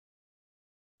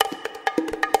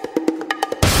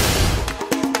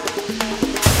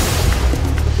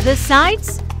the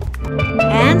sights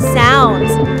and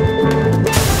sounds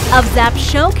of ZAP's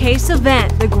showcase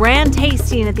event, the grand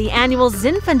tasting at the annual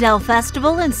Zinfandel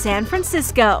Festival in San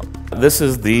Francisco. This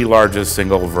is the largest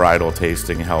single varietal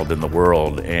tasting held in the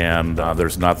world, and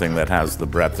there's nothing that has the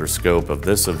breadth or scope of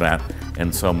this event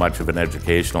and so much of an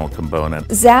educational component.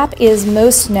 ZAP is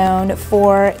most known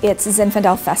for its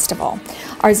Zinfandel Festival.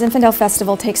 Our Zinfandel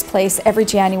Festival takes place every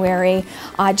January,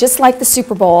 just like the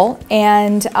Super Bowl,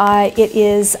 and it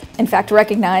is in fact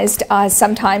recognized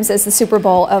sometimes as the Super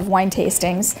Bowl of wine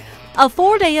tastings. A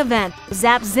 4-day event,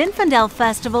 ZAP's Zinfandel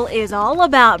Festival is all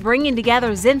about bringing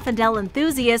together Zinfandel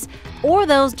enthusiasts or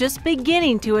those just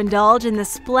beginning to indulge in the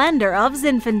splendor of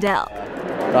Zinfandel.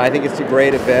 I think it's a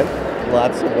great event.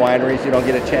 Lots of wineries you don't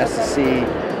get a chance to see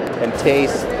and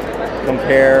taste,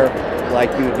 compare like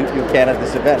you can at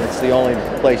this event. It's the only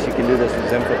place you can do this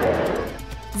with Zinfandel.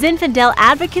 Zinfandel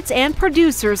Advocates and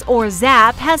Producers, or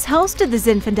ZAP, has hosted the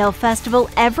Zinfandel Festival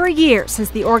every year since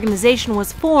the organization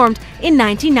was formed in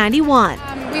 1991.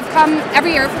 We've come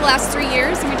every year for the last 3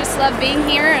 years, and we just love being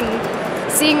here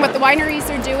and seeing what the wineries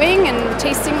are doing and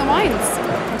tasting the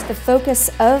wines. The focus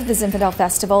of the Zinfandel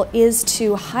Festival is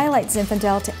to highlight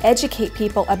Zinfandel, to educate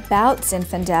people about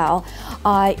Zinfandel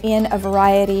in a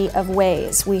variety of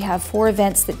ways. We have 4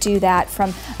 events that do that,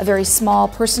 from a very small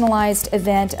personalized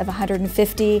event of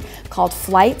 150 called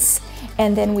Flights,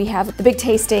 and then we have the big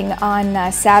tasting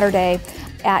on Saturday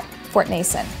at Fort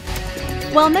Mason.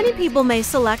 While many people may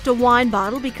select a wine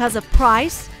bottle because of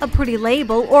price, a pretty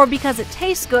label, or because it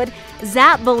tastes good,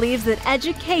 ZAP believes that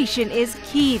education is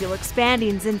key to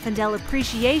expanding Zinfandel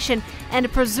appreciation and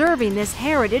preserving this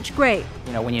heritage grape.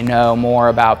 You know, when you know more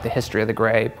about the history of the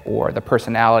grape or the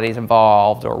personalities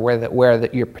involved or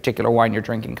where your particular wine you're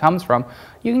drinking comes from,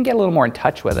 you can get a little more in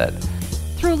touch with it.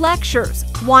 Through lectures,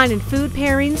 wine and food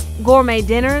pairings, gourmet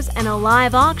dinners, and a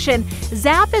live auction,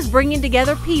 ZAP is bringing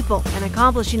together people and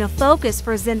accomplishing a focus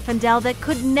for Zinfandel that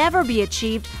could never be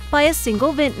achieved by a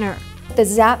single vintner. The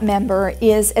ZAP member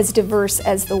is as diverse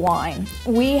as the wine.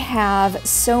 We have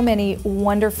so many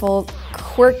wonderful,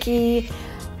 quirky,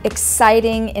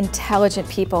 exciting, intelligent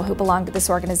people who belong to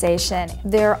this organization.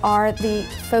 There are the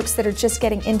folks that are just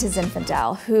getting into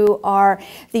Zinfandel, who are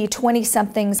the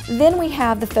 20-somethings. Then we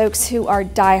have the folks who are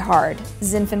diehard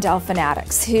Zinfandel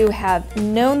fanatics, who have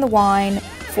known the wine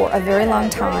for a very long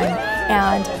time,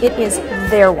 and it is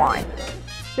their wine.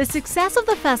 The success of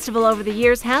the festival over the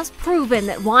years has proven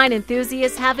that wine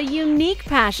enthusiasts have a unique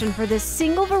passion for this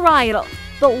single varietal.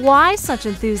 But why such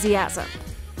enthusiasm?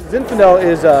 Zinfandel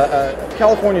is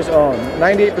California's own.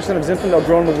 98% of Zinfandel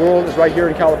grown in the world is right here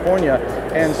in California,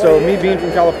 and so me being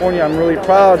from California, I'm really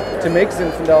proud to make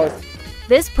Zinfandel.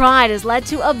 This pride has led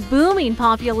to a booming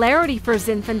popularity for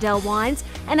Zinfandel wines,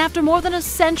 and after more than a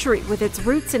century with its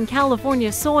roots in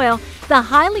California soil, the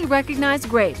highly recognized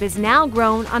grape is now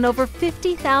grown on over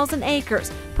 50,000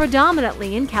 acres,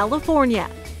 predominantly in California.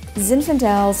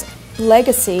 Zinfandel's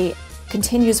legacy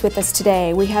continues with us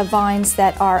today. We have vines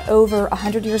that are over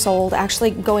 100 years old,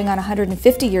 actually going on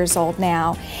 150 years old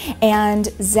now, and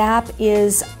ZAP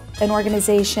is an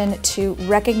organization to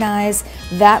recognize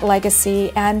that legacy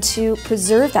and to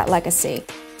preserve that legacy.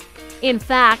 In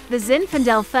fact, the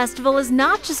Zinfandel Festival is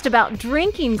not just about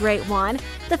drinking great wine.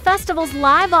 The festival's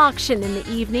live auction in the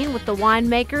evening with the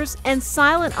winemakers and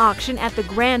silent auction at the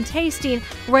grand tasting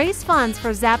raise funds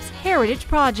for ZAP's heritage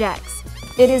projects.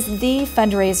 It is the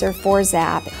fundraiser for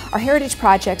ZAP. Our heritage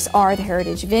projects are the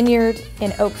Heritage Vineyard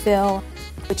in Oakville,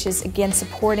 which is again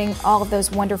supporting all of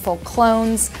those wonderful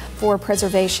clones for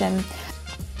preservation.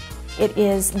 It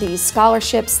is the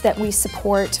scholarships that we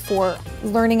support for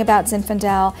learning about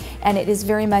Zinfandel, and it is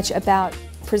very much about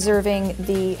preserving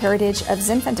the heritage of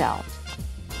Zinfandel.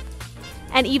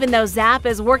 And even though ZAP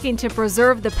is working to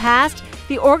preserve the past,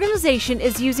 the organization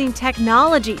is using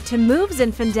technology to move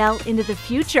Zinfandel into the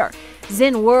future.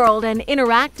 ZinWorld, an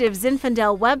interactive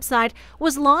Zinfandel website,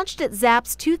 was launched at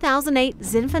ZAP's 2008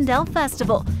 Zinfandel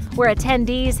Festival, where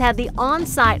attendees had the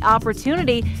on-site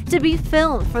opportunity to be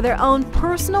filmed for their own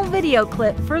personal video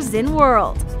clip for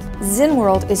ZinWorld.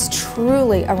 ZinWorld is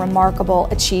truly a remarkable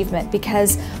achievement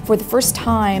because for the first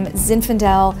time,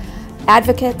 Zinfandel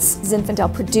advocates,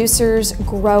 Zinfandel producers,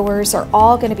 growers are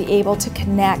all going to be able to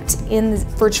connect in the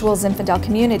virtual Zinfandel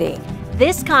community.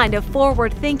 This kind of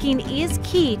forward thinking is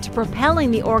key to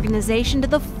propelling the organization to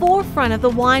the forefront of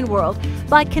the wine world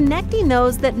by connecting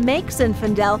those that make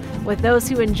Zinfandel with those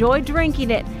who enjoy drinking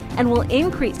it, and will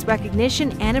increase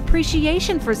recognition and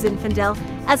appreciation for Zinfandel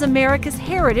as America's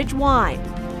heritage wine.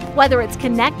 Whether it's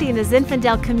connecting the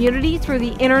Zinfandel community through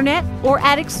the internet or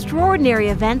at extraordinary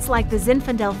events like the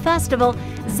Zinfandel Festival,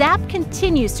 ZAP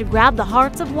continues to grab the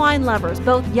hearts of wine lovers,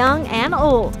 both young and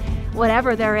old.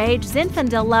 Whatever their age,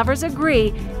 Zinfandel lovers agree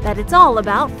that it's all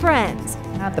about friends.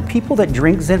 The people that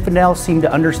drink Zinfandel seem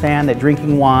to understand that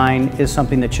drinking wine is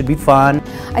something that should be fun.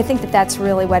 I think that that's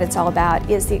really what it's all about,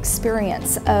 is the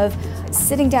experience of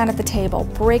sitting down at the table,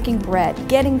 breaking bread,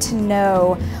 getting to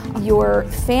know your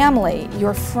family,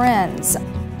 your friends,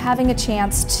 having a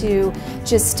chance to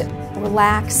just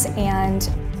relax and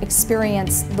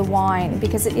experience the wine,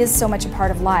 because it is so much a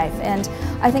part of life. And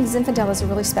I think Zinfandel is a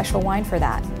really special wine for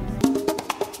that.